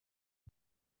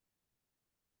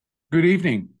Good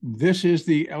evening. This is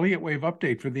the Elliott wave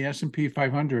update for the S&P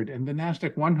 500 and the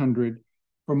NASDAQ 100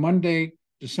 for Monday,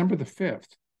 December the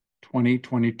 5th,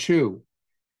 2022.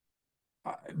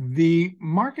 The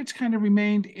markets kind of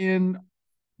remained in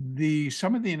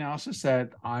some of the analysis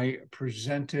that I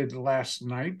presented last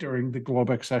night during the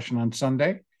Globex session on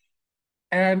Sunday,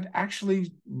 and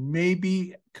actually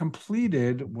maybe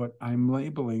completed what I'm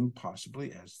labeling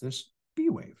possibly as this B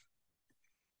wave.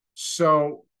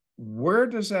 So where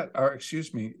does that, or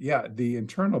excuse me, the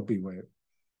internal B wave.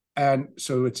 And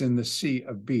so it's in the C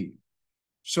of B.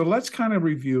 So let's kind of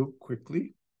review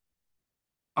quickly.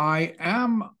 I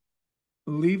am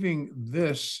leaving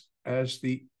this as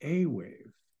the A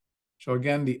wave. So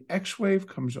again, the X wave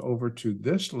comes over to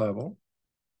this level,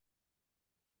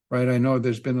 right? I know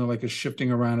there's been like a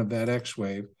shifting around of that X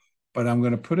wave, but I'm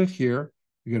going to put it here.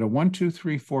 We get a 1, 2,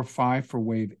 3, 4, 5 for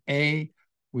wave A.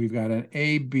 We've got an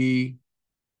A, B,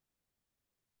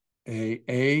 the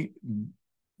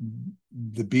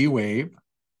B wave,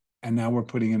 and now we're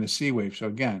putting in a C wave. So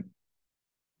again,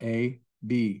 A,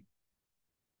 B,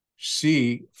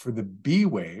 C for the B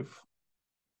wave.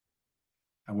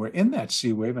 And we're in that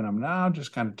C wave, and I'm now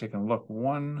just kind of taking a look.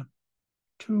 1,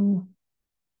 2,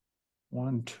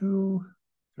 1, 2,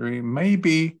 3,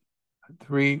 maybe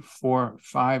 3, 4,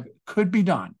 5. Could be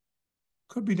done.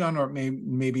 Could be done, or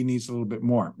maybe needs a little bit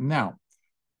more. Now,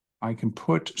 I can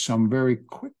put some very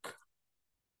quick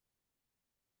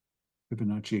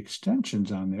Fibonacci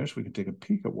extensions on there so we can take a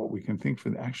peek at what we can think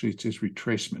for actually it's just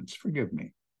retracements. Forgive me.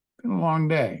 It's been a long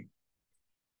day.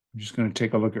 I'm just going to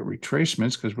take a look at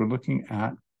retracements because we're looking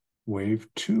at wave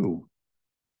 2.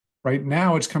 Right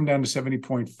now, it's come down to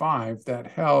 70.5. That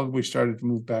held. We started to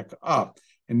move back up.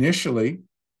 Initially,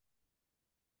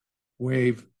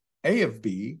 wave A of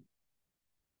B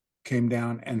came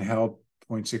down and held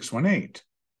 0.618.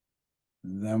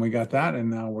 Then we got that,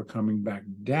 and now we're coming back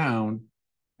down,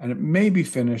 and it may be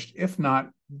finished. If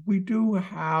not, we do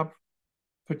have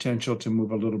potential to move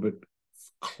a little bit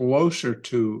closer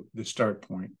to the start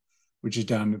point, which is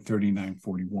down to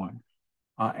 39.41.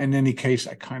 In any case,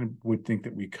 I kind of would think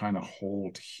that we kind of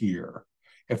hold here.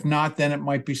 If not, then it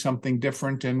might be something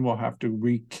different, and we'll have to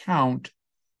recount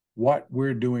what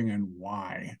we're doing and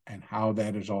why, and how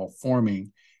that is all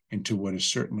forming into what is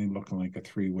certainly looking like a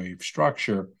three-wave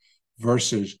structure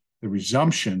versus the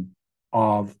resumption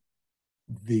of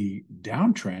the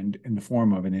downtrend in the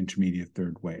form of an intermediate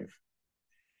third wave.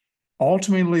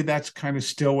 Ultimately, that's kind of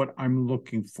still what I'm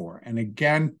looking for. And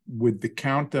again, with the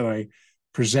count that I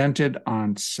presented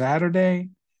on Saturday,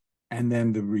 and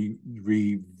then the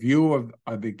review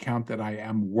of the count that I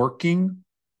am working,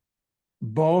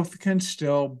 both can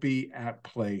still be at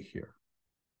play here.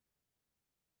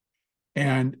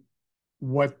 And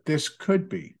what this could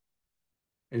be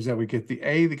is that we get the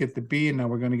A, we get the B, and now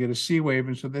we're going to get a C wave.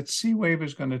 And so that C wave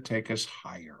is going to take us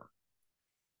higher.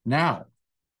 Now,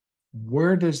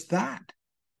 where does that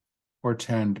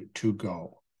portend to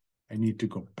go? I need to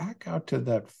go back out to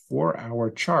that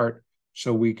 4-hour chart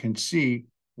so we can see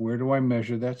where do I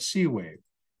measure that C wave.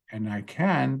 And I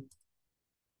can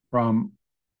from,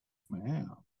 well,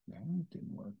 that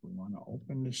didn't work. We want to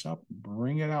open this up,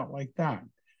 bring it out like that.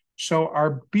 So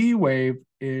our B wave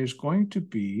is going to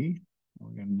be,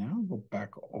 we're going to now go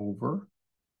back over,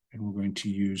 and we're going to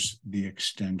use the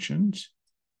extensions.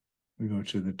 We go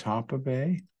to the top of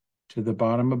A, to the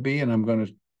bottom of B, and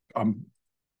I'm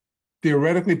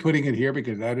theoretically putting it here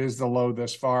because that is the low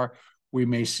thus far. We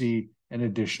may see an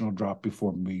additional drop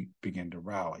before we begin to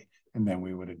rally, and then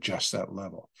we would adjust that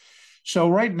level. So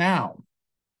right now,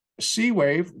 C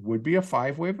wave would be a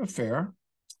 5-wave affair,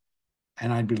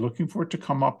 and I'd be looking for it to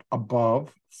come up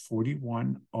above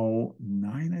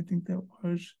 41.09, I think that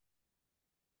was.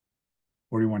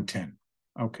 41.10.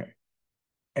 Okay.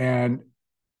 And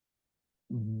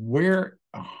where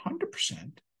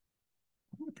 100%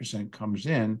 comes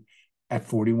in at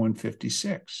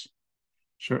 41.56.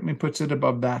 Certainly puts it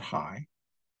above that high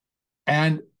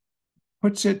and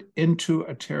puts it into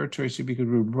a territory, see, because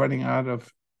we're running out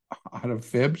of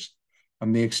fibs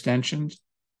on the extensions.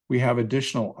 We have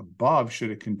additional above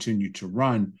should it continue to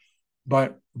run.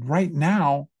 But right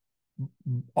now,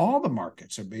 all the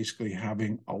markets are basically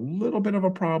having a little bit of a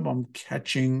problem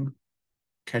catching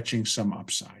some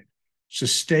upside,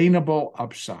 sustainable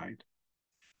upside.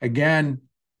 Again,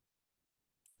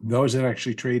 those that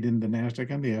actually trade in the NASDAQ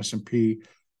and the S&P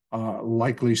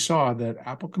likely saw that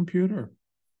Apple Computer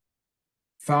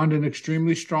found an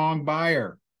extremely strong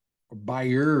buyer or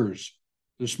buyers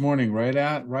this morning, right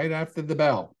after the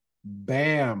bell.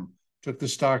 Bam, took the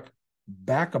stock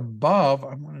back above.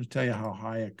 I want to tell you how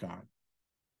high it got.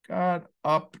 Got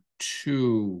up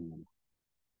to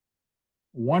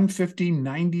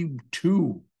 150.92,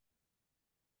 so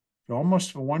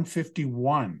almost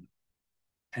 151,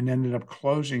 and ended up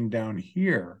closing down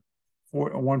here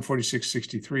for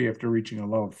 146.63 after reaching a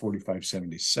low of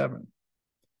 45.77.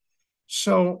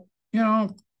 So,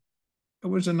 it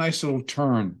was a nice little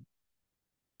turn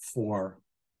for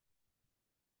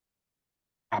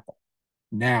Apple.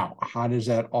 Now, how does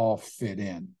that all fit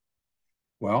in?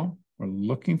 Well, we're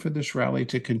looking for this rally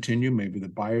to continue. Maybe the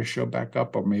buyers show back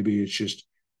up, or maybe it's just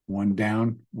one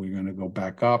down. We're going to go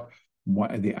back up.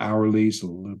 The hourly is a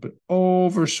little bit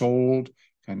oversold,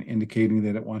 kind of indicating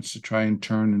that it wants to try and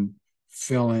turn and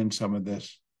fill in some of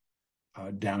this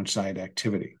downside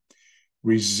activity.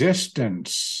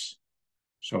 Resistance.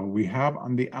 So we have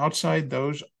on the outside,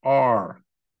 those are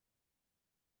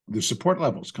the support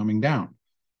levels coming down.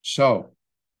 So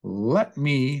let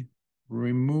me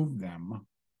remove them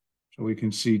so we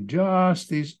can see just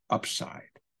these upside.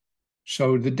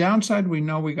 So the downside, we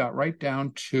know we got right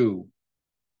down to,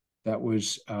 that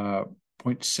was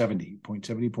 0.70,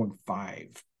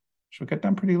 0.5. So it got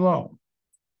down pretty low.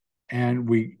 And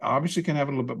we obviously can have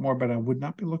a little bit more, but I would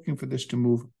not be looking for this to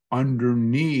move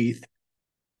underneath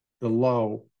the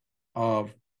low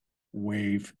of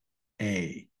wave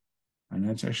A. And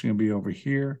that's actually going to be over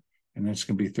here, and that's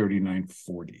going to be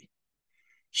 39.40.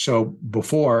 So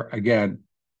before, again,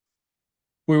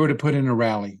 we were to put in a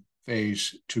rally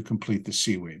phase to complete the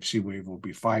C wave. C wave will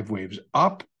be 5 waves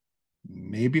up.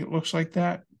 Maybe it looks like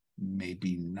that.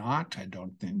 Maybe not. I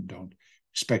don't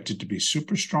expect it to be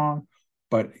super strong.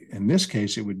 But in this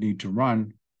case, it would need to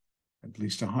run at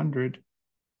least 100.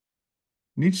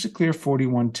 Needs to clear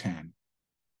 41.10.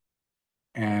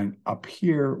 And up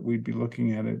here, we'd be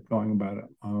looking at it going about,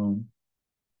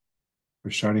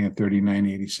 we're starting at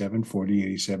 39.87.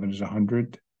 40.87 is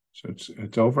 100. So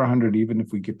it's over 100 even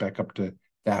if we get back up to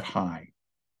that high.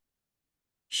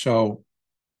 So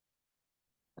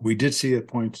we did see at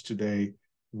points today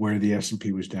where the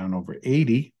S&P was down over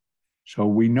 80. So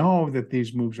we know that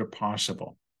these moves are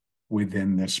possible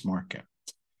within this market.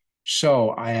 So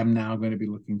I am now going to be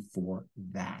looking for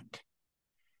that.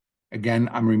 Again,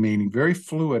 I'm remaining very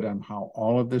fluid on how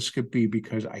all of this could be,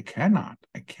 because I cannot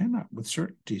with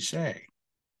certainty say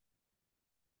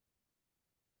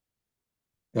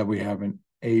that we have an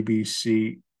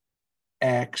ABC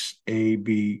X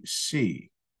ABC,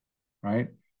 right?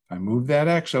 If I move that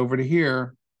X over to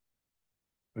here,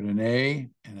 put an A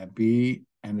and a B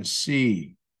and a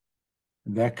C,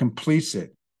 that completes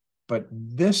it. But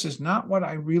this is not what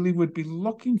I really would be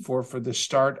looking for the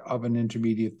start of an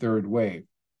intermediate third wave.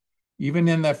 Even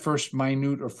in that first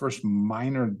minute or first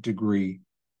minor degree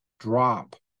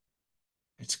drop,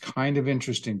 it's kind of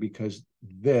interesting because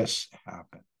this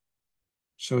happened.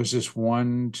 So is this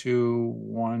 1, 2,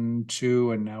 1,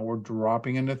 2, and now we're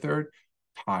dropping into third?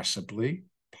 Possibly.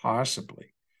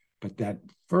 But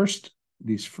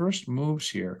these first moves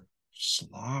here,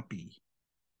 sloppy.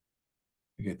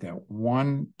 You get that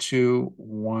 1, 2,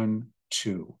 1,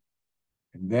 2.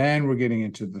 And then we're getting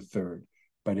into the third.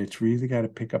 But it's really got to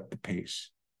pick up the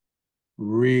pace.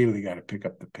 Really got to pick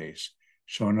up the pace.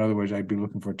 So in other words, I'd be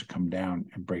looking for it to come down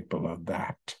and break below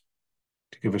that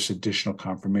to give us additional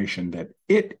confirmation that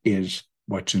it is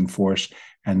what's in force,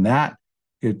 and that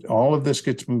all of this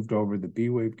gets moved over. The B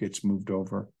wave gets moved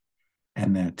over,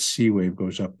 and that C wave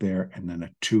goes up there, and then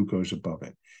a 2 goes above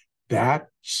it. That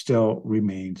still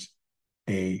remains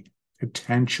a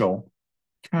potential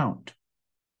count.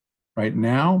 Right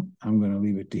now, I'm going to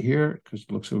leave it to here because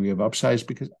it looks like we have upsides,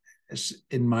 because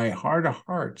in my heart of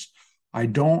hearts, I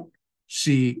don't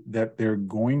see that they're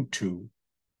going to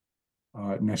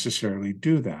necessarily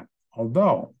do that.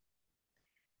 Although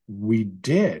we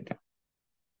did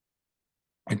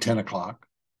at 10 o'clock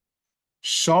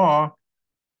saw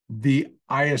the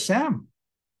ISM,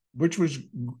 which was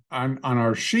on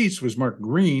our sheets was marked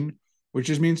green, which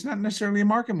means not necessarily a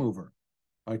market mover.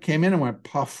 Came in and went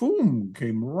paffoom,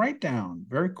 came right down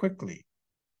very quickly.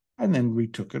 And then we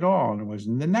took it all, and it was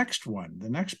in the next one, the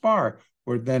next bar,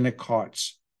 where then it caught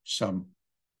some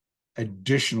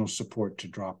additional support to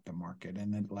drop the market,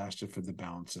 and then it lasted for the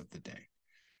balance of the day.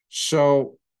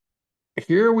 So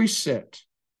here we sit.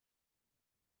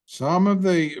 Some of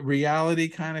the reality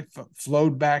kind of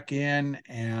flowed back in,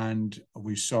 and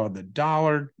we saw the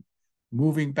dollar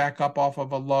moving back up off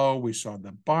of a low. We saw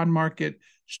the bond market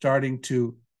starting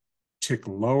to tick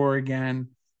lower again.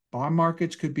 Bond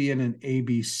markets could be in an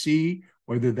ABC,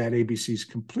 whether that ABC is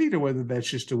complete or whether that's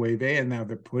just a wave A, and now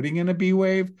they're putting in a B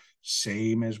wave,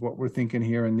 same as what we're thinking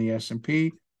here in the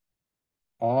S&P.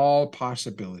 All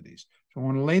possibilities. So I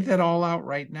want to lay that all out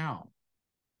right now.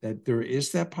 that there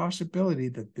is that possibility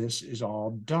that this is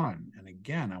all done. And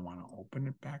again, I want to open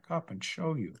it back up and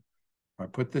show you. If I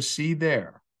put the C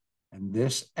there and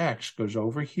this X goes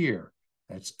over here,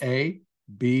 that's A,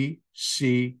 B,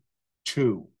 C,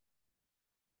 2.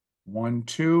 1,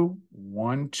 2,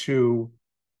 1, 2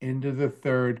 into the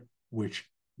third, which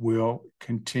will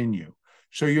continue.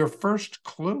 So your first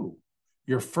clue,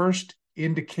 your first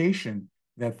indication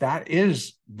that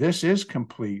this is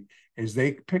complete is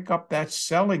they pick up that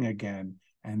selling again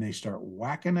and they start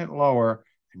whacking it lower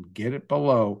and get it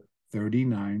below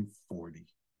 39.40.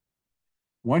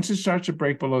 Once it starts to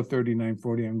break below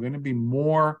 39.40, I'm going to be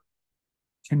more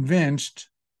convinced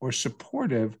or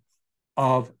supportive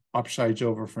of upsides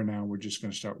over. For now, we're just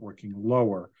going to start working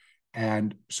lower.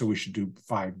 And so we should do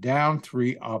 5 down,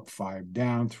 3 up, 5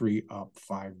 down, 3 up,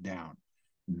 5 down.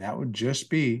 And that would just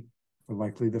be for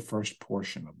likely the first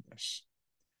portion of this.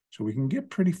 So we can get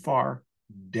pretty far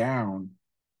down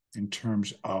in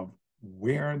terms of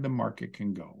where the market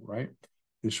can go, right?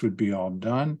 This would be all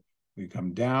done. We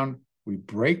come down, we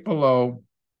break below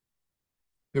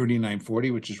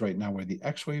 39.40, which is right now where the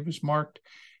X wave is marked.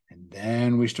 And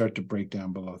then we start to break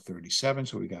down below 37.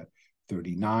 So we got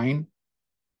 39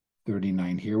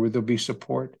 here where there'll be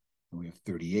support. And we have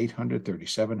 3,800,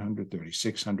 3,700,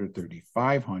 3,600,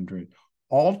 3,500,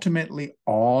 ultimately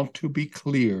all to be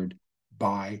cleared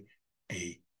by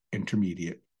a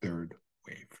intermediate third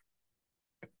wave.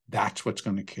 That's what's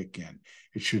going to kick in.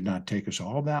 It should not take us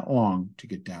all that long to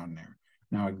get down there.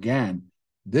 Now, again,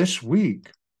 this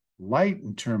week, light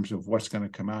in terms of what's going to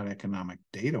come out economic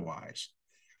data-wise.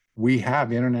 We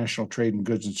have international trade in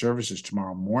goods and services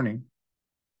tomorrow morning.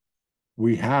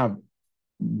 We have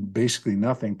basically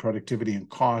nothing, productivity and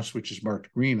costs, which is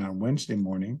marked green on Wednesday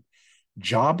morning,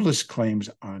 jobless claims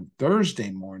on Thursday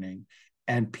morning,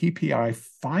 and PPI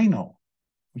final,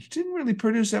 which didn't really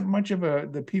produce that much of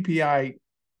the PPI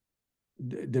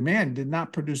demand did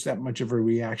not produce that much of a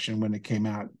reaction when it came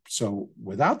out. So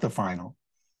without the final,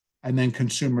 and then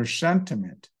consumer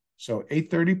sentiment. So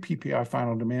 8:30 PPI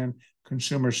final demand,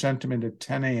 consumer sentiment at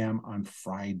 10 a.m. on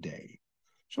Friday.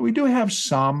 So we do have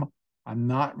some. I'm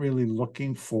not really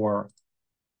looking for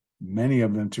many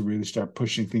of them to really start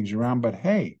pushing things around, but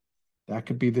hey, that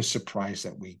could be the surprise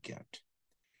that we get.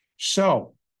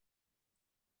 So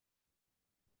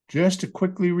just to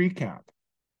quickly recap,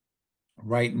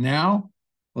 right now,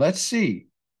 let's see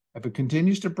if it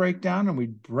continues to break down and we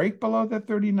break below that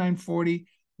 39.40,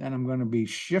 then I'm going to be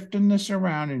shifting this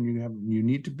around, and you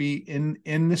need to be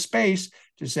in the space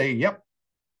to say, yep,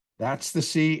 that's the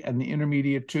C and the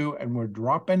intermediate 2, and we're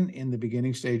dropping in the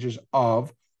beginning stages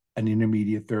of an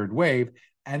intermediate third wave,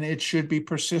 and it should be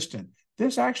persistent.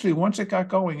 This actually, once it got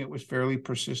going, it was fairly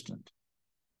persistent.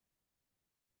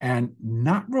 And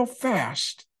not real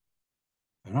fast.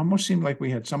 It almost seemed like we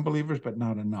had some believers, but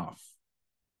not enough.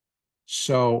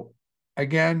 So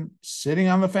again, sitting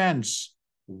on the fence,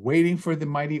 waiting for the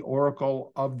mighty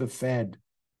oracle of the Fed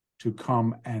to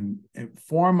come and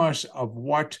inform us of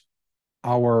what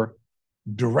our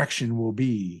direction will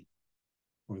be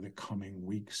for the coming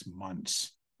weeks,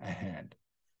 months ahead.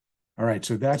 All right,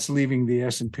 so that's leaving the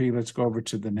S&P. Let's go over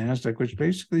to the NASDAQ, which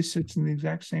basically sits in the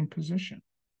exact same position.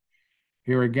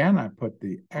 Here again, I put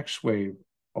the X wave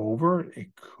over.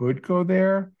 It could go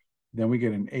there. Then we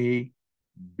get an A,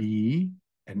 B,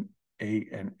 an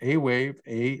A wave,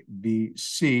 A, B,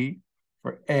 C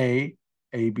for A,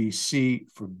 B, C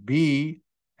for B,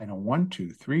 and a 1,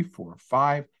 2, 3, 4,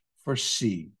 5 for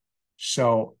C.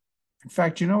 So, in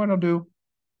fact, you know what I'll do?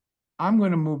 I'm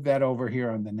going to move that over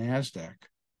here on the NASDAQ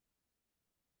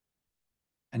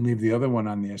and leave the other one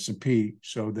on the S&P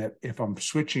so that if I'm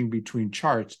switching between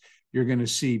charts, you're going to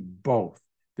see both.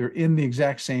 They're in the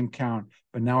exact same count,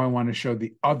 but now I want to show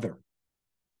the other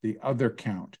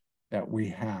count that we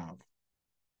have.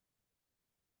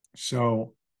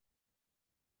 So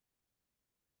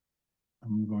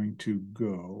I'm going to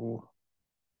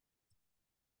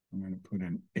put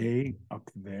an A up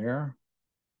there.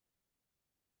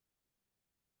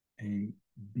 A,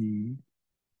 B,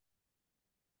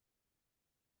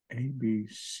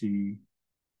 C,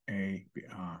 A, B,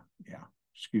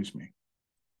 excuse me.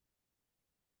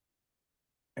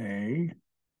 A,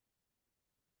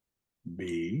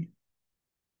 B.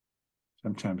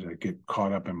 Sometimes I get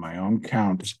caught up in my own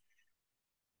counts.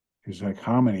 It's like,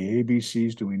 how many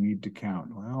ABCs do we need to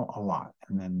count? Well, a lot.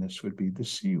 And then this would be the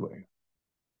C wave.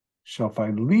 So if I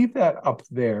leave that up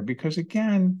there, because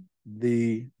again,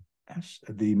 the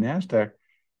NASDAQ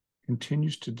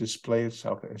continues to display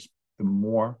itself as the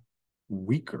more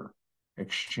weaker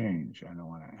exchange. I don't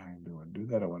want to do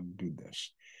that. I want to do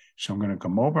this. So I'm going to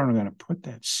come over and I'm going to put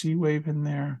that C wave in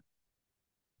there.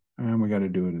 And we got to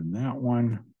do it in that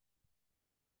one.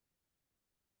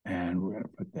 And we're going to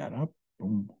put that up.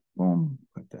 Boom, boom.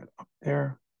 Put that up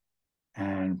there.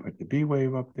 And put the B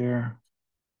wave up there.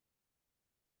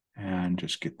 And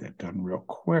just get that done real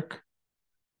quick.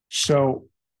 So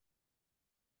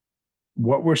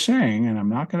what we're saying, and I'm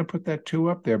not going to put that 2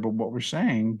 up there, but what we're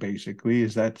saying basically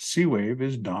is that C wave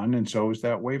is done, and so is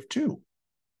that wave 2.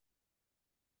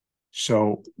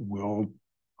 So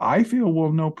I feel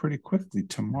we'll know pretty quickly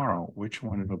tomorrow which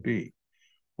one it'll be,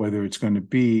 whether it's going to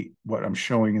be what I'm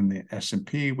showing in the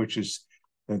S&P, which is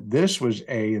that this was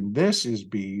A and this is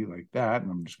B, like that,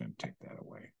 and I'm just going to take that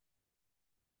away.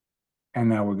 And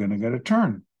now we're going to get a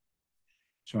turn.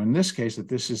 So in this case, if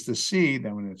this is the C,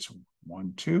 then when it's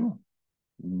 1, 2,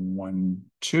 1,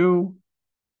 2,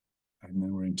 and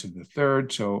then we're into the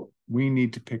third. So we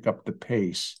need to pick up the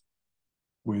pace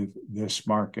with this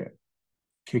market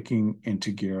kicking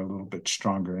into gear a little bit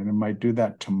stronger. And it might do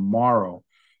that tomorrow.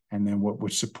 And then what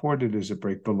would support it is a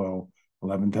break below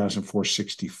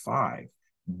 11,465.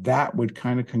 That would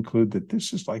kind of conclude that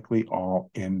this is likely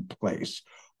all in place.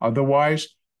 Otherwise,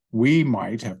 we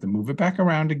might have to move it back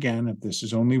around again if this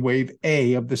is only wave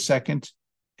A of the second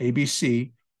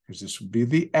ABC, because this would be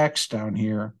the X down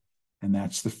here, and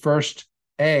that's the first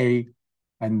A,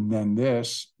 and then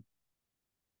this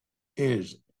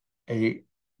is A,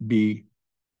 B,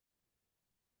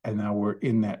 and now we're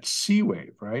in that C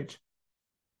wave, right?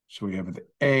 So we have the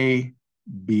A,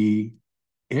 B,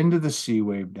 into the C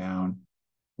wave down,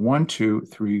 1, 2,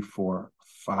 3, 4,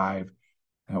 5.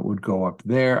 That would go up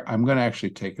there. I'm going to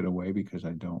actually take it away because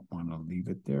I don't want to leave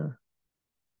it there.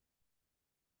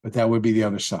 But that would be the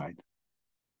other side.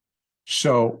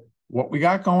 So what we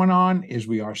got going on is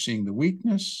we are seeing the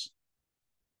weakness.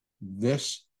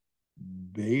 This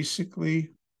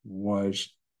basically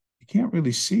was, you can't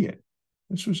really see it.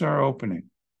 This was our opening.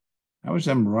 That was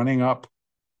them running up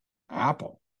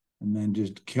Apple and then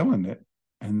just killing it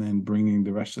and then bringing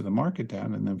the rest of the market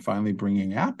down and then finally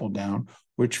bringing Apple down,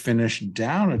 which finished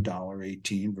down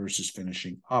 $1.18 versus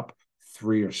finishing up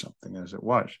 3 or something as it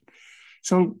was.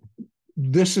 So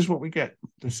this is what we get.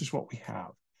 This is what we have.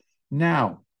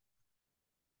 Now,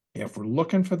 if we're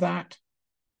looking for that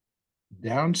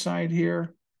downside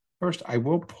here, first I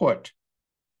will put,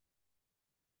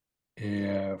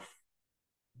 if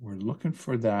we're looking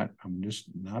for that, I'm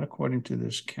just not according to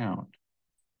this count,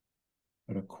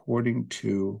 but according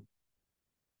to,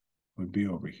 would be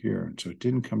over here. And so it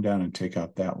didn't come down and take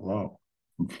out that low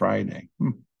from Friday.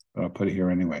 But I'll put it here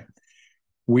anyway.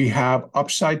 We have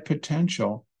upside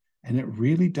potential, and it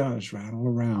really does rattle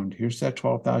around. Here's that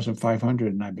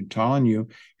 12,500, and I've been telling you,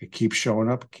 it keeps showing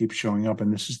up, it keeps showing up,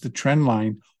 and this is the trend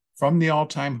line from the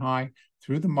all-time high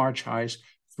through the March highs,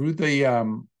 through the,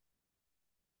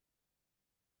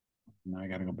 now I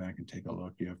got to go back and take a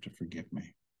look. You have to forgive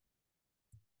me.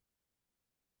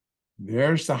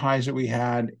 There's the highs that we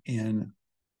had in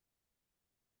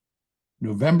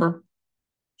November.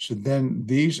 So then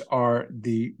these are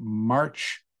the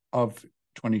March of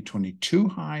 2022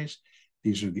 highs.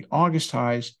 These are the August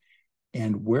highs.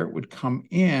 And where it would come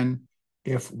in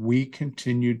if we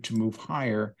continued to move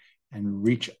higher and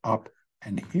reach up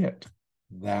and hit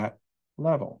that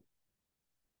level.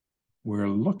 We're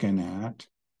looking at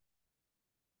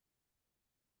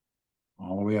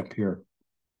all the way up here,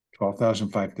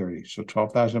 12,530. So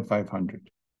 12,500.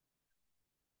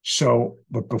 So,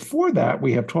 but before that,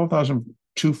 we have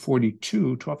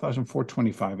 12,242,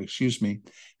 12,425, excuse me.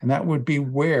 And that would be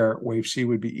where wave C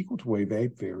would be equal to wave A,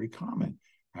 very common.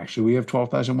 Actually, we have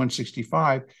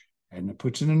 12,165, and it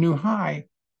puts in a new high.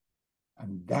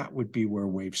 And that would be where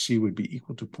wave C would be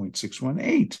equal to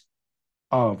 0.618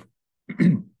 of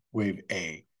wave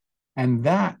A. And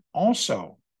that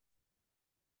also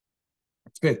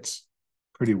fits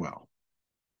pretty well.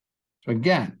 So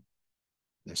again,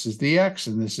 this is the X,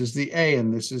 and this is the A,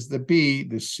 and this is the B.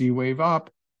 The C wave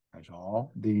up has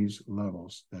all these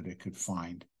levels that it could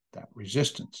find that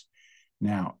resistance.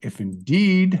 Now, if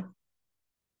indeed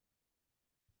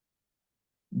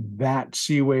that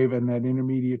C wave and that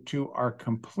intermediate 2 are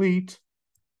complete,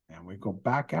 and we go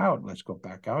back out, let's go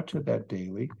back out to that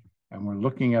daily, and we're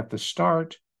looking at the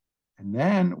start, and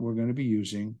then we're going to be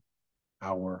using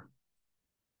our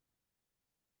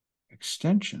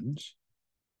extensions,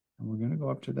 and we're going to go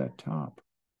up to that top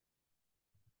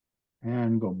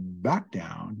and go back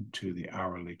down to the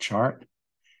hourly chart.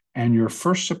 And your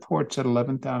first support's at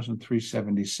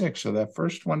 11,376. So that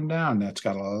first one down, that's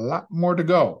got a lot more to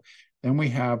go. Then we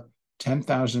have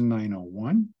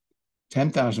 10,901,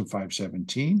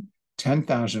 10,517,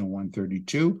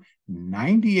 10,132,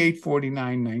 98.49,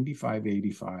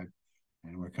 95.85.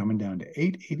 And we're coming down to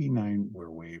 889 where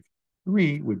wave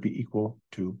 3 would be equal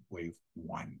to wave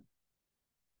 1.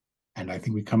 And I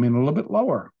think we come in a little bit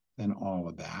lower than all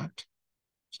of that.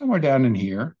 Somewhere down in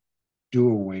here, do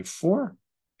a wave 4,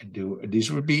 and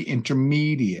these would be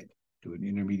intermediate. Do an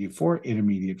intermediate 4,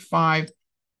 intermediate 5,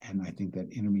 and I think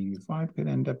that intermediate 5 could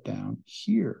end up down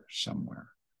here somewhere.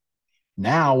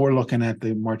 Now we're looking at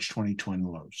the March 2020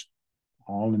 lows,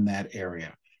 all in that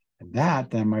area. And that,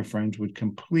 then, my friends, would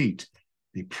complete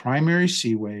the primary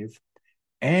C wave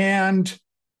and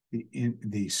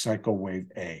the cycle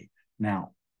wave A.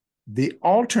 Now, the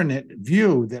alternate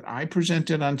view that I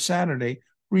presented on Saturday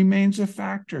remains a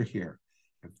factor here.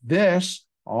 If this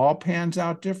all pans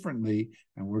out differently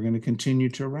and we're going to continue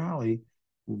to rally,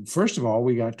 first of all,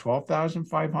 we got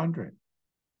 12,500.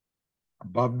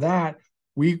 Above that,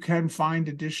 we can find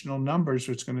additional numbers,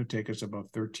 so it's going to take us above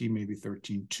 13, maybe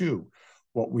 13.2.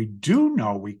 What we do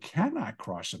know we cannot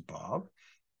cross above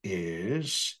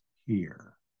is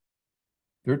here,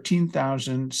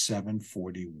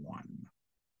 13,741.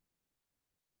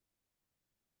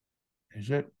 Is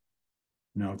it?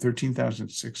 No,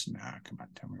 13,006. Nah, come on,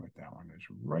 tell me what that one is.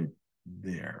 Right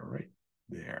there, right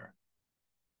there.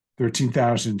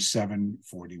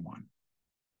 13,741.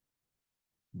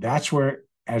 That's where,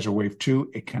 as a wave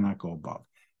 2, it cannot go above.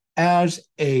 As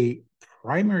a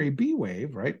primary B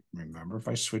wave, right? Remember, if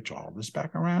I switch all this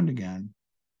back around again,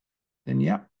 then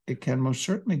yeah, it can most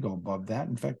certainly go above that.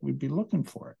 In fact, we'd be looking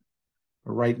for it.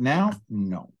 But right now,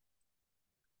 no.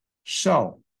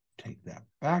 So take that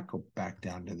back, go back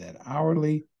down to that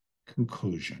hourly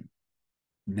conclusion.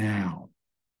 Now,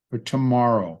 for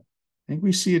tomorrow, I think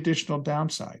we see additional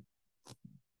downside.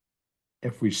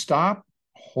 If we stop,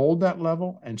 hold that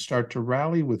level, and start to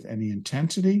rally with any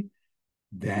intensity,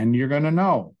 then you're going to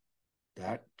know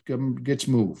that gets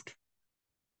moved.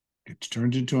 It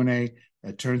turns into an A,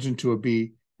 that turns into a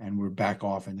B, and we're back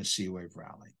off in a C wave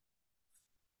rally.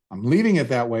 I'm leaving it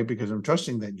that way because I'm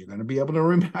trusting that you're going to be able to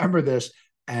remember this.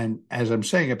 And as I'm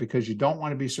saying it, because you don't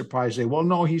want to be surprised, say, well,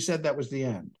 no, he said that was the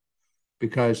end.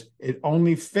 Because it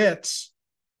only fits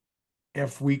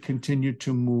if we continue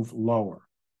to move lower.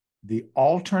 The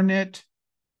alternate,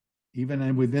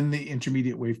 even within the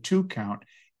intermediate wave 2 count,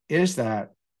 is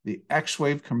that the X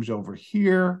wave comes over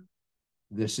here.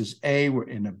 This is A, we're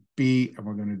in a B, and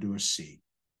we're going to do a C.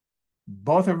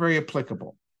 Both are very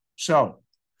applicable. So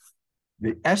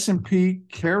the S&P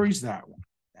carries that one.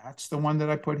 That's the one that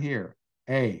I put here.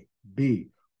 A, B,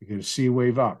 we get a C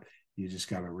wave up. You just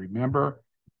got to remember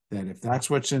that if that's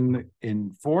what's in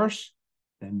force,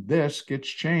 then this gets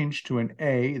changed to an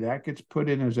A, that gets put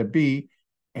in as a B,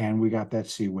 and we got that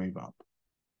C wave up.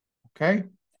 Okay?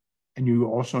 And you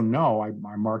also know I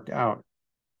marked out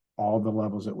all the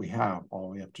levels that we have, all the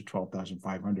way up to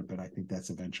 12,500, but I think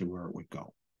that's eventually where it would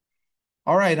go.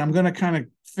 All right, I'm going to kind of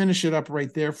finish it up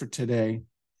right there for today.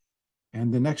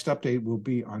 And the next update will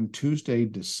be on Tuesday,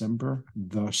 December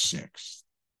the 6th.